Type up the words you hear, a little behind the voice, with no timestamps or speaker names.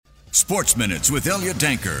Sports Minutes with Elliot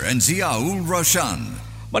Danker and Ziaul Roshan.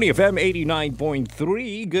 Money FM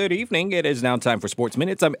 89.3. Good evening. It is now time for Sports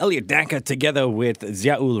Minutes. I'm Elliot Danker together with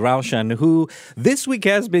Ziaul Roshan, who this week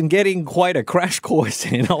has been getting quite a crash course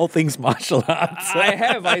in all things martial arts.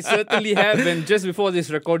 I certainly have. And just before this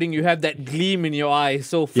recording, you have that gleam in your eye.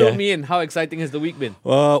 So fill me in. How exciting has the week been?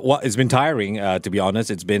 Well, it's been tiring, to be honest.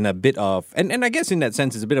 It's been a bit of, and I guess in that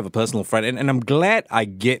sense, it's a bit of a personal front. And I'm glad I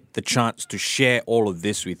get the chance to share all of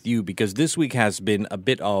this with you because this week has been a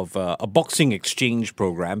bit of a boxing exchange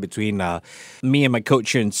program between me and my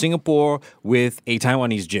coach here in Singapore with a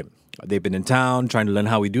Taiwanese gym. They've been in town trying to learn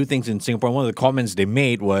how we do things in Singapore. One of the comments they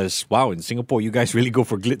made was, wow, in Singapore, you guys really go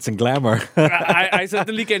for glitz and glamour. I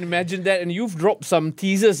certainly can imagine that. And you've dropped some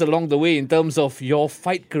teasers along the way in terms of your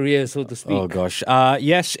fight career, so to speak. Oh, gosh.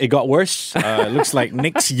 Yes, it got worse. Looks like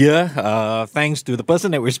next year, thanks to the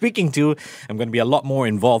person that we're speaking to, I'm going to be a lot more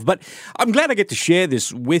involved. But I'm glad I get to share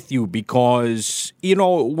this with you because,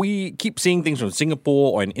 we keep seeing things from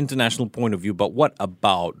Singapore or an international point of view. But what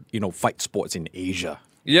about, fight sports in Asia?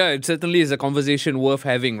 Yeah, it certainly is a conversation worth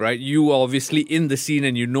having, right? You are obviously in the scene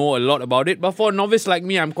and you know a lot about it. But for a novice like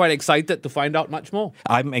me, I'm quite excited to find out much more.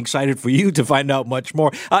 I'm excited for you to find out much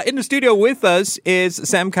more. In the studio with us is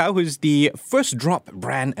Sam Kao, who's the Firstdrop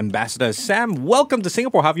brand ambassador. Sam, welcome to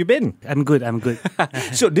Singapore. How have you been? I'm good.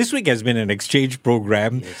 So this week has been an exchange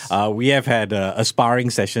program. Yes. We have had a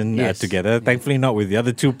sparring session together. Thankfully not with the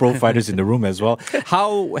other two pro fighters in the room as well.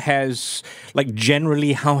 How has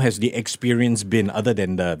the experience been other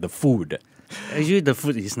than the food? Actually, the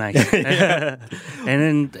food is nice. And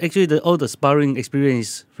then actually all the sparring experience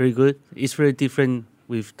is very good. It's very different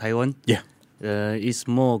with Taiwan. Yeah. It's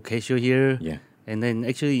more casual here. Yeah. And then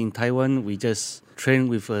actually in Taiwan, we just train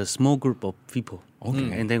with a small group of people.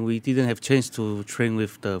 Okay. And then we didn't have chance to train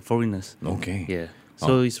with the foreigners. Okay. Yeah.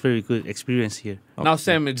 So it's very good experience here. Okay. Now,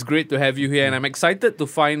 Sam, it's great to have you here, and I'm excited to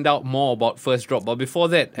find out more about Firstdrop. But before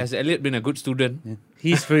that, has Elliot been a good student? Yeah.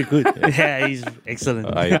 He's very good. Yeah, he's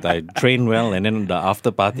excellent. I train well, and then the after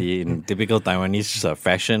party in typical Taiwanese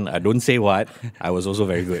fashion, I don't say what, I was also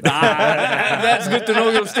very good. That's good to know.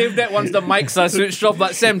 We'll save that once the mics are switched off.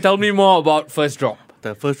 But Sam, tell me more about Firstdrop.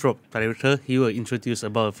 The Firstdrop director, he will introduce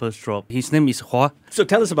about Firstdrop. His name is Hua. So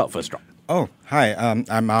tell us about Firstdrop. Oh, hi.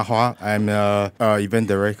 I'm Hua. I'm the event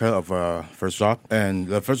director of Firstdrop. And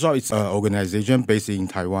the Firstdrop is an organization based in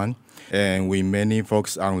Taiwan. And we mainly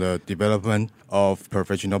focus on the development of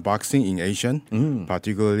professional boxing in Asia,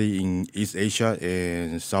 particularly in East Asia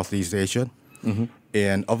and Southeast Asia. Mm-hmm.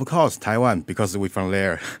 And of course, Taiwan, because we're from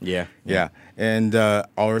there. Yeah. And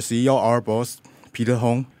our CEO, our boss, Peter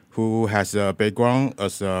Hong, who has a background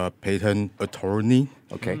as a patent attorney.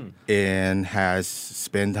 Okay. And has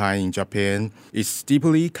spent time in Japan, is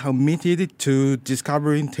deeply committed to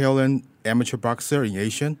discovering talent amateur boxer in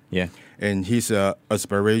Asia. Yeah. And his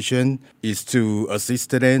aspiration is to assist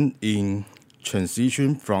them in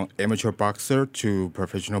transition from amateur boxer to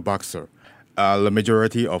professional boxer. The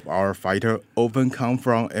majority of our fighters often come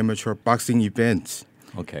from amateur boxing events.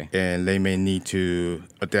 Okay. And they may need to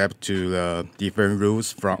adapt to the different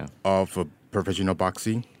rules of professional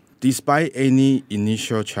boxing. Despite any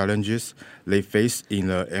initial challenges they face in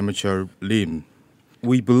the amateur league,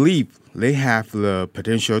 we believe they have the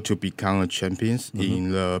potential to become champions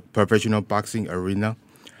in the professional boxing arena.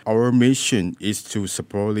 Our mission is to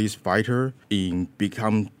support these fighters in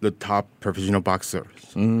become the top professional boxers.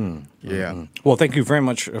 Yeah. Well, thank you very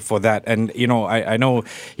much for that. And, I know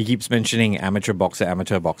he keeps mentioning amateur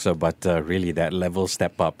boxer, but really that level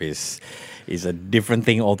step up is a different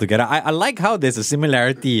thing altogether. I like how there's a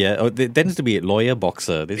similarity. There tends to be a lawyer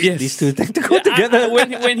boxer. These two tend to go together.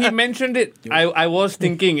 When he mentioned it, I was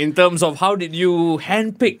thinking in terms of how did you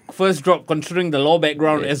handpick Firstdrop considering the law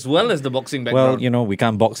background as well as the boxing background? Well, we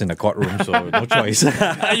can't box in the courtroom, so no choice.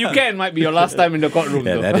 You can. Might be your last time in the courtroom.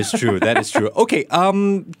 Yeah, that is true. Okay,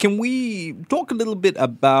 can we talk a little bit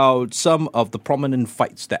about some of the prominent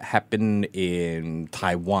fights that happen in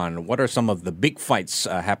Taiwan? What are some of the big fights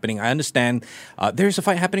happening? I understand there's a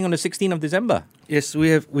fight happening on the 16th of December. Yes, we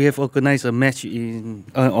have organized a match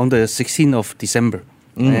on the 16th of December.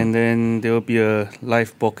 And then there will be a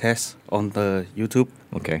live broadcast on the YouTube.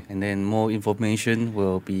 Okay. And then more information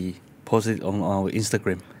will be posted on our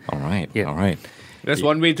Instagram. All right. Yeah. All right. That's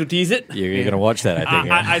one way to tease it. You're going to watch that, I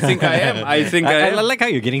think. I think I am. I like how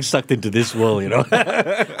you're getting sucked into this world,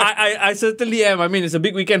 I certainly am. I mean, it's a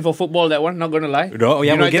big weekend for football, that one, not going to lie. No,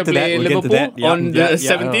 yeah, we'll get to that. Liverpool on the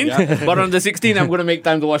 17th. But on the 16th, I'm going to make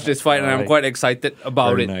time to watch this fight, and I'm quite excited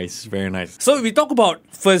about it. Very nice. So we talk about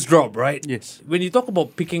Firstdrop, right? Yes. When you talk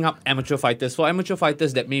about picking up amateur fighters, for amateur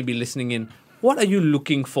fighters that may be listening in, What are you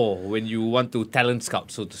looking for when you want to talent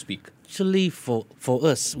scout, so to speak? Actually, for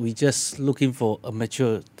us, we just looking for a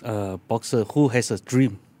mature boxer who has a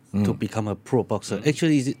dream to become a pro boxer.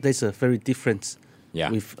 Actually, there's a very difference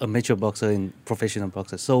with a mature boxer and professional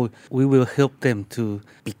boxer. So we will help them to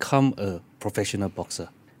become a professional boxer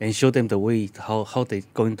and show them the way how they're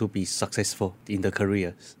going to be successful in their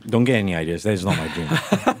careers. Don't get any ideas. That is not my dream.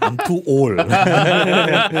 I'm too old.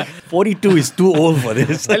 42 is too old for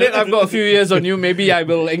this. Elliot, I've got a few years on you. Maybe I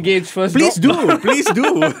will engage first. Please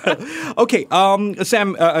do. Okay,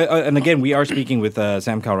 Sam, and again, we are speaking with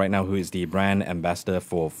Sam Kao right now, who is the brand ambassador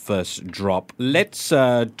for Firstdrop. Let's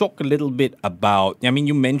talk a little bit about, I mean,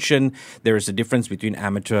 you mentioned there is a difference between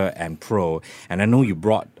amateur and pro, and I know you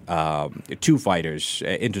brought two fighters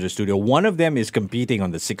into the studio. One of them is competing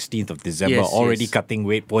on the 16th of December, already cutting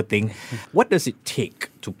weight, poor thing. What does it take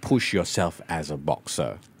to push yourself as a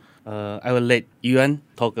boxer? I will let Yuan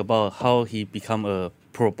talk about how he become a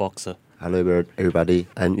pro boxer. Hello everybody,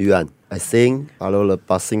 I'm Yuan. I think follow the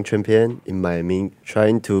boxing champion in Miami,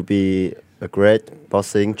 trying to be a great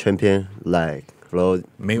boxing champion like Floyd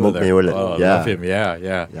Mayweather. Oh, love him,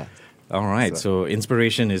 yeah. All right, so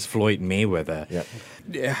inspiration is Floyd Mayweather. Yeah.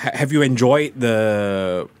 Have you enjoyed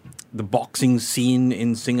the boxing scene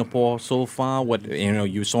in Singapore so far? What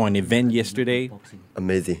you saw an event yesterday?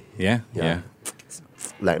 Amazing. Yeah.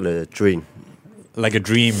 Like the dream. Like a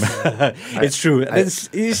dream. It's true.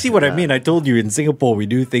 You see what I mean? I told you in Singapore we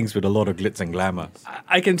do things with a lot of glitz and glamour.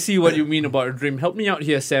 I can see what you mean about a dream. Help me out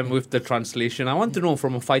here, Sam, with the translation. I want to know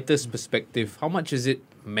from a fighter's perspective, how much is it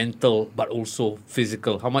mental but also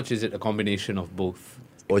physical? How much is it a combination of both?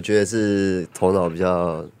 我觉得是头脑比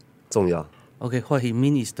较重要。 Okay, what he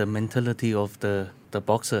means is the mentality of the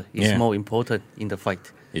boxer is more important in the fight.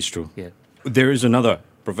 It's true. Yeah. There is another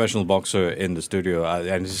professional boxer in the studio,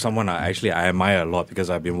 and this is someone I admire a lot because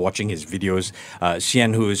I've been watching his videos.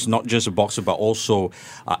 Xian, who is not just a boxer but also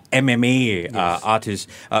MMA artist.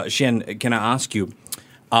 Xian, can I ask you,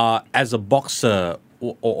 as a boxer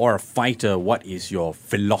or a fighter, what is your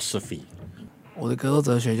philosophy? 我的格斗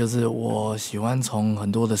哲学就是我喜欢从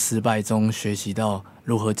很多的失败中学习到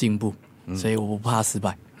如何进步，所以我不怕失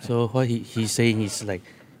败。 So what he's saying is like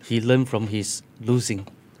he learned from his losing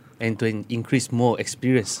and then increase more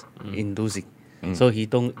experience in losing. So he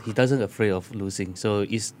doesn't afraid of losing. So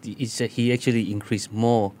he actually increase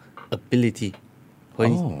more ability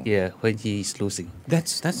when he is losing.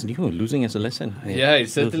 That's new, losing as a lesson. Yeah, it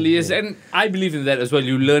certainly is. And I believe in that as well.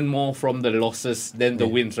 You learn more from the losses than the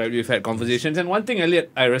wins, right? We've had conversations. And one thing, Elliot,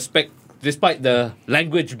 I respect, despite the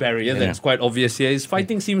language barrier that's quite obvious here, is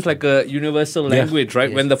fighting seems like a universal language, right?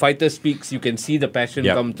 Yes. When the fighter speaks, you can see the passion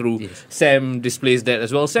come through. Yes. Sam displays that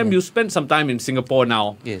as well. Sam, you spent some time in Singapore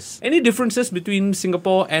now. Yes. Any differences between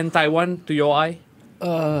Singapore and Taiwan to your eye?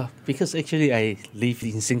 Because actually I lived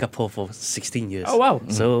in Singapore for 16 years. Oh, wow.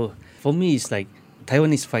 So for me, it's like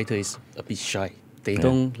Taiwanese fighter is a bit shy. They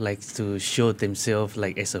don't like to show themselves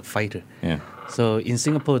like as a fighter. Yeah. So in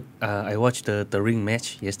Singapore, I watched the ring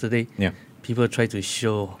match yesterday. Yeah. People try to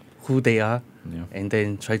show who they are and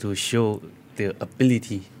then try to show their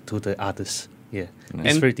ability to the others. Yeah,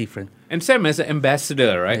 it's very different. And Sam, as an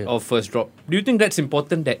ambassador, right, of Firstdrop, do you think that's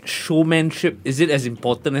important, that showmanship? Is it as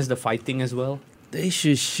important as the fighting as well? They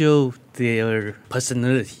should show their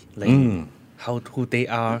personality, like who they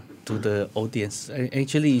are to the audience.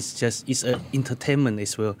 Actually, it's an entertainment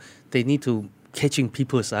as well. They need to catching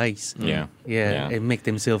people's eyes. Yeah. And make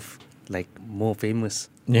themselves like more famous.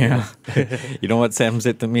 Yeah. You know what Sam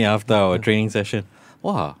said to me after our training session?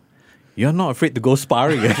 Wow, you're not afraid to go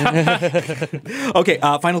sparring. Okay,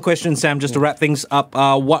 final question, Sam, just to wrap things up.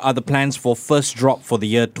 What are the plans for Firstdrop for the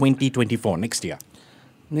year 2024, next year?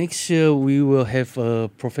 Next year, we will have a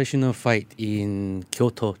professional fight in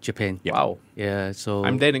Kyoto, Japan. Yeah. Wow. Yeah, so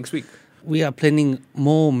I'm there next week. we are planning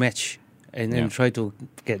more match and then try to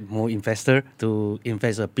get more investor to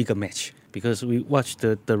invest a bigger match, because we watched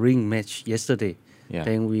the ring match yesterday. Yeah.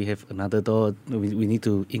 Then we have another door. We need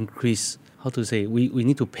to increase, we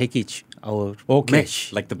need to package our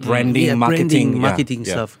match. Like the branding, marketing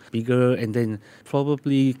stuff bigger, and then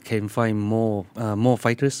probably can find more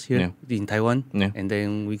fighters here in Taiwan, and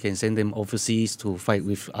then we can send them overseas to fight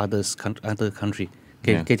with other country,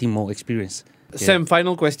 getting more experience. Sam,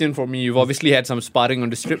 final question for me. You've obviously had some sparring on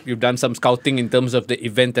the strip. You've done some scouting in terms of the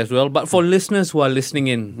event as well. But for listeners who are listening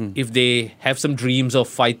in, if they have some dreams of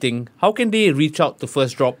fighting, how can they reach out to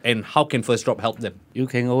Firstdrop, and how can Firstdrop help them? You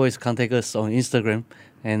can always contact us on Instagram,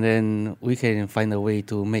 and then we can find a way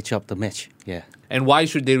to match up the match. Yeah. And why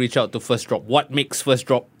should they reach out to Firstdrop? What makes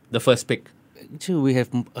Firstdrop the first pick? Actually, we have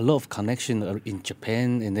a lot of connection in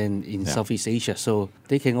Japan and then in Southeast Asia, so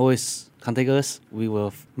they can always contact us, we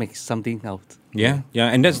will make something out. Yeah,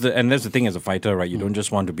 and that's the thing as a fighter, right? You don't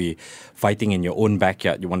just want to be fighting in your own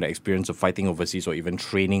backyard. You want the experience of fighting overseas or even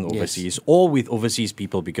training overseas or with overseas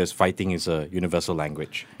people, because fighting is a universal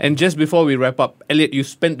language. And just before we wrap up, Elliot, you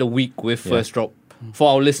spent the week with Firstdrop. For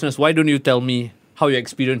our listeners, why don't you tell me how your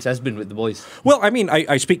experience has been with the boys? Well, I mean,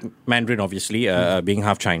 I speak Mandarin, obviously, being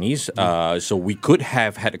half Chinese. So we could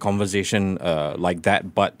have had a conversation like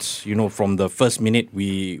that. But, from the first minute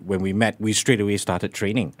when we met, we straight away started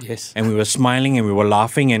training. Yes. And we were smiling and we were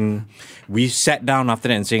laughing. And we sat down after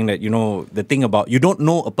that and saying that, the thing about you don't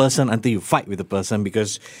know a person until you fight with a person,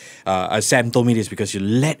 because as Sam told me this, because you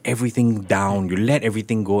let everything down, you let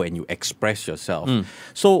everything go and you express yourself.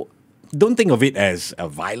 So don't think of it as a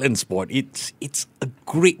violent sport. It's a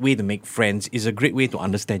great way to make friends. It's a great way to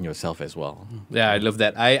understand yourself as well. Yeah, I love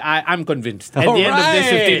that. I'm convinced. At the end of this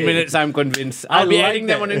 15 minutes, I'm convinced. I'll be adding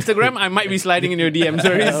them on Instagram. I might be sliding in your DMs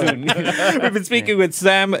very soon. We've been speaking with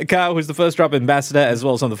Sam Kao, who's the Firstdrop ambassador, as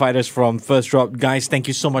well as some of the fighters from Firstdrop. Guys, thank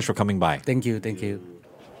you so much for coming by. Thank you.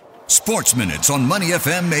 Sports Minutes on Money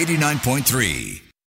FM 89.3.